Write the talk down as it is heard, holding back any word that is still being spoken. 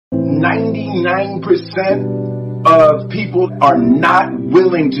99% of people are not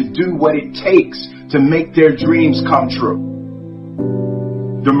willing to do what it takes to make their dreams come true.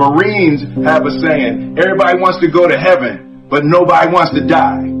 The Marines have a saying, everybody wants to go to heaven, but nobody wants to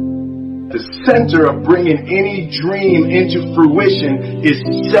die. The center of bringing any dream into fruition is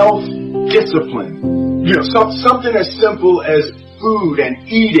self-discipline. You know, something as simple as food and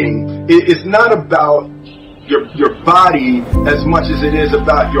eating. It's not about your body as much as it is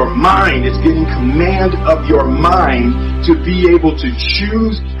about your mind. It's getting command of your mind to be able to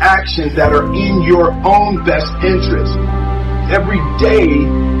choose actions that are in your own best interest. Every day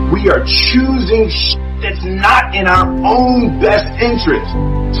we are choosing that's not in our own best interest.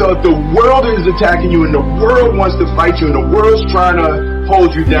 So if the world is attacking you and the world wants to fight you and the world's trying to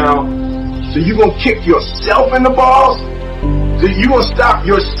hold you down, so you're going to kick yourself in the balls? So you're going to stop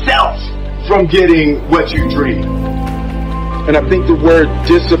yourself from getting what you dream. And I think the word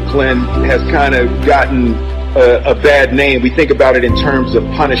discipline has kind of gotten a bad name. We think about it in terms of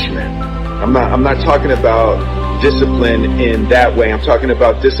punishment. I'm not talking about discipline in that way. I'm talking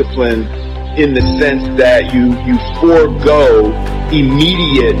about discipline in the sense that you forego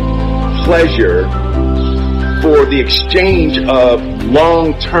immediate pleasure for the exchange of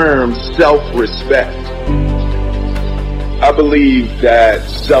long-term self-respect. I believe that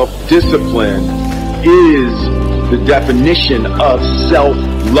self-discipline is the definition of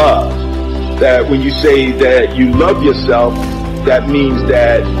self-love. That when you say that you love yourself, that means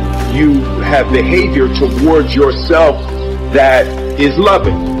that you have behavior towards yourself that is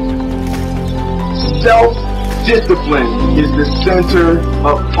loving. Self-discipline is the center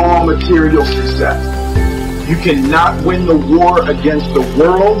of all material success. You cannot win the war against the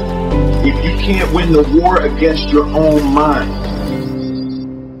world if you can't win the war against your own mind.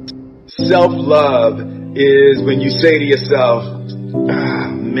 Self-love is when you say to yourself,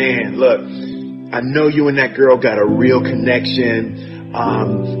 man, look, I know you and that girl got a real connection.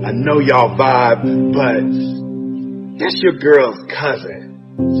 I know y'all vibe, but that's your girl's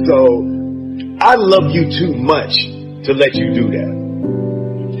cousin. So I love you too much to let you do that.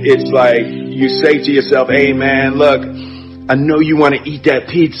 It's like you say to yourself, hey man, look, I know you want to eat that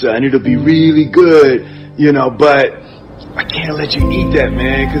pizza and it'll be really good, you know, but I can't let you eat that,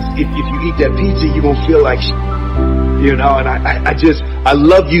 man, because if you eat that pizza, you're going to feel like shit, you know, and I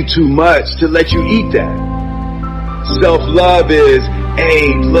love you too much to let you eat that. Self-love is,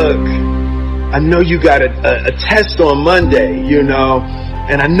 hey, look, I know you got a test on Monday, you know,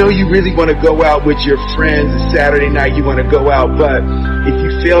 and I know you really want to go out with your friends. It's Saturday night, you want to go out, but if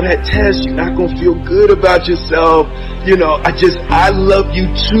you fail that test, you're not going to feel good about yourself. You know, I love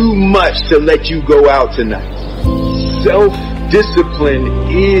you too much to let you go out tonight. Self-discipline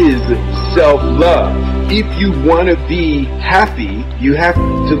is self-love. If you want to be happy, you have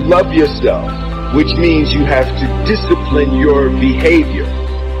to love yourself, which means you have to discipline your behavior.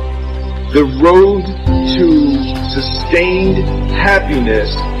 The road to sustained happiness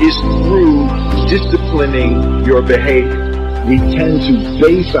is through disciplining your behavior. We tend to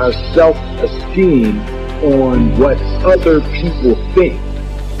base our self-esteem on what other people think.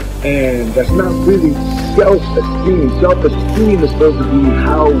 And that's not really self-esteem. Self-esteem is supposed to be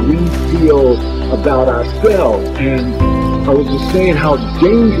how we feel about ourselves. And I was just saying how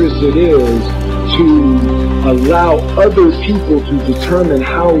dangerous it is to allow other people to determine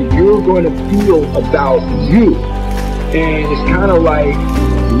how you're going to feel about you. And it's kind of like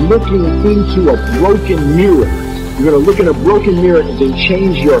looking into a broken mirror. You're going to look in a broken mirror and then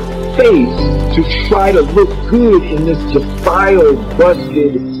change your face to try to look good in this defiled,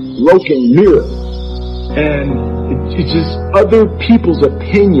 busted, broken mirror. And it's just other people's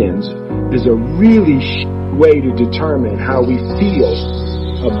opinions is a really way to determine how we feel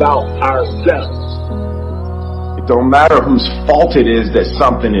about ourselves. It don't matter whose fault it is that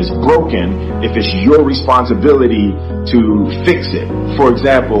something is broken if it's your responsibility to fix it. For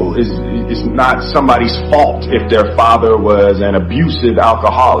example, it's not somebody's fault if their father was an abusive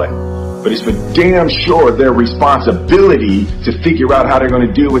alcoholic, but it's for damn sure their responsibility to figure out how they're going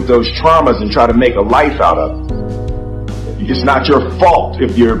to deal with those traumas and try to make a life out of it. It's not your fault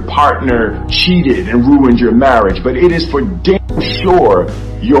if your partner cheated and ruined your marriage, but it is for damn sure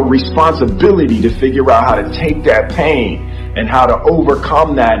your responsibility to figure out how to take that pain and how to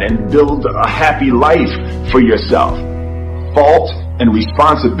overcome that and build a happy life for yourself. Fault and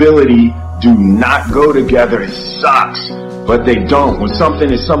responsibility do not go together. It sucks, but they don't. When something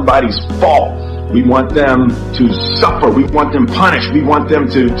is somebody's fault, we want them to suffer. We want them punished. We want them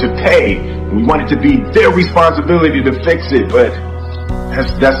to pay. We want it to be their responsibility to fix it, but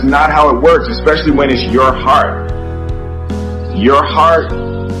that's not how it works, especially when it's your heart. Your heart,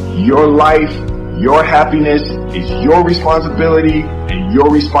 Your life, your happiness is your responsibility and your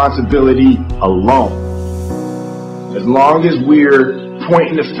responsibility alone. As long as we're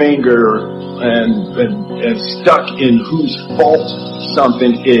pointing the finger and stuck in whose fault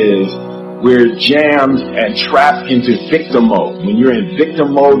something is, we're jammed and trapped into victim mode. When you're in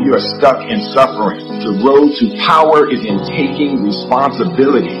victim mode, you are stuck in suffering. The road to power is in taking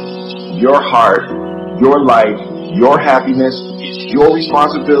responsibility. Your heart, your life, your happiness is your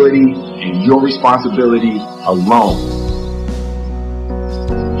responsibility and your responsibility alone.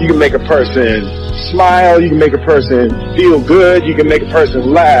 You can make a person smile, you can make a person feel good, you can make a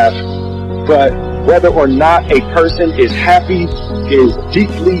person laugh, but whether or not a person is happy is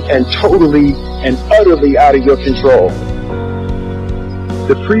deeply and totally and utterly out of your control.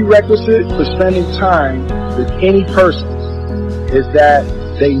 The prerequisite for spending time with any person is that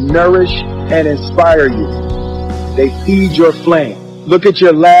they nourish and inspire you. They feed your flame. Look at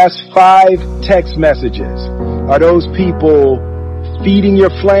your last 5 text messages. Are those people feeding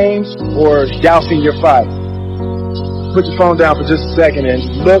your flames or dousing your fire? Put your phone down for just a second and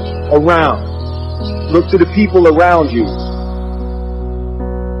look around. Look to the people around you.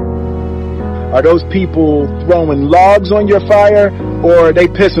 Are those people throwing logs on your fire or are they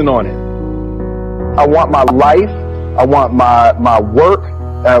pissing on it? I want my life, I want my work,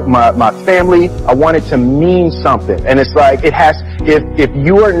 my family, I want it to mean something. And it's like, if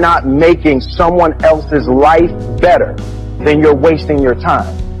you are not making someone else's life better, then you're wasting your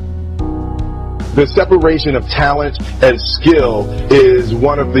time. The separation of talent and skill is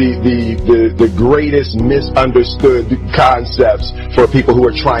one of the greatest misunderstood concepts for people who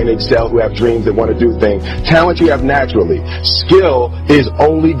are trying to excel, who have dreams and want to do things. Talent you have naturally. Skill is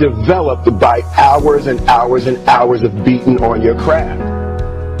only developed by hours and hours and hours of beating on your craft.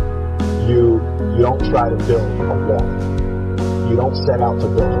 You don't try to build a wall. You don't set out to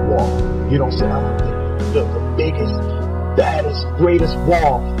build a wall. You don't set out to build the biggest, baddest, greatest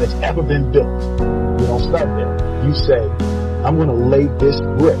wall that's ever been built. You don't start there. You say, I'm going to lay this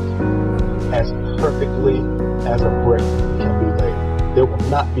brick as perfectly as a brick can be laid. There will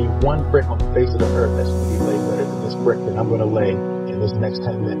not be one brick on the face of the earth that's going to be laid better than this brick that I'm going to lay in this next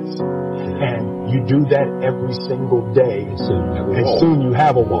 10 minutes. And you do that every single day, and soon you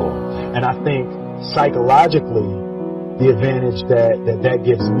have a wall. And I think psychologically, the advantage that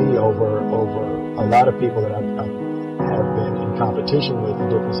gives me over a lot of people that I've have been in competition with in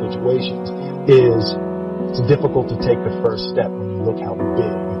different situations is it's difficult to take the first step when you look how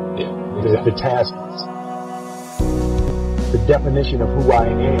big the task is. The definition of who I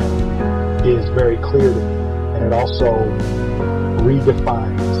am is very clear to me, and it also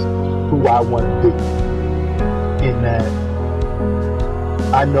redefines who I want to be, in that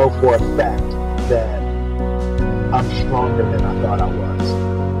I know for a fact that I'm stronger than I thought I was.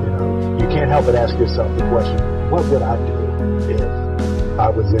 You know, you can't help but ask yourself the question, what would I do if I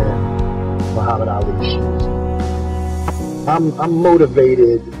was in Muhammad Ali's shoes? I'm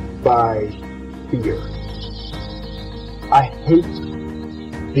motivated by fear. I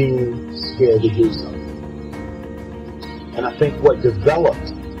hate being scared to do something. And I think what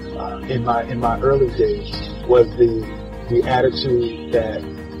developed in my early days was the attitude that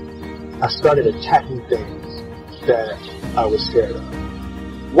I started attacking things that I was scared of.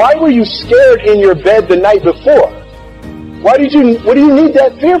 Why were you scared in your bed the night before? What do you need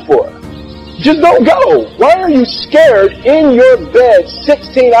that fear for? Just don't go. Why are you scared in your bed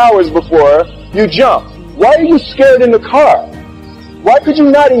 16 hours before you jump? Why are you scared in the car? Why could you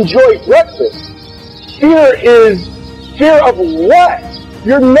not enjoy breakfast? Fear is fear of what?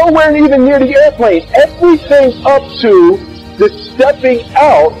 You're nowhere even near the airplane. Everything up to the stepping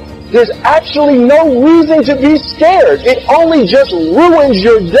out, there's actually no reason to be scared. It only just ruins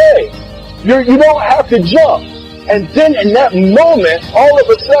your day. You don't have to jump. And then in that moment, all of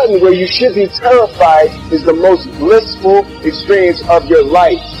a sudden, where you should be terrified is the most blissful experience of your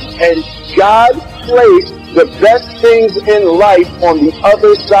life. And God placed the best things in life on the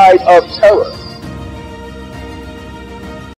other side of terror.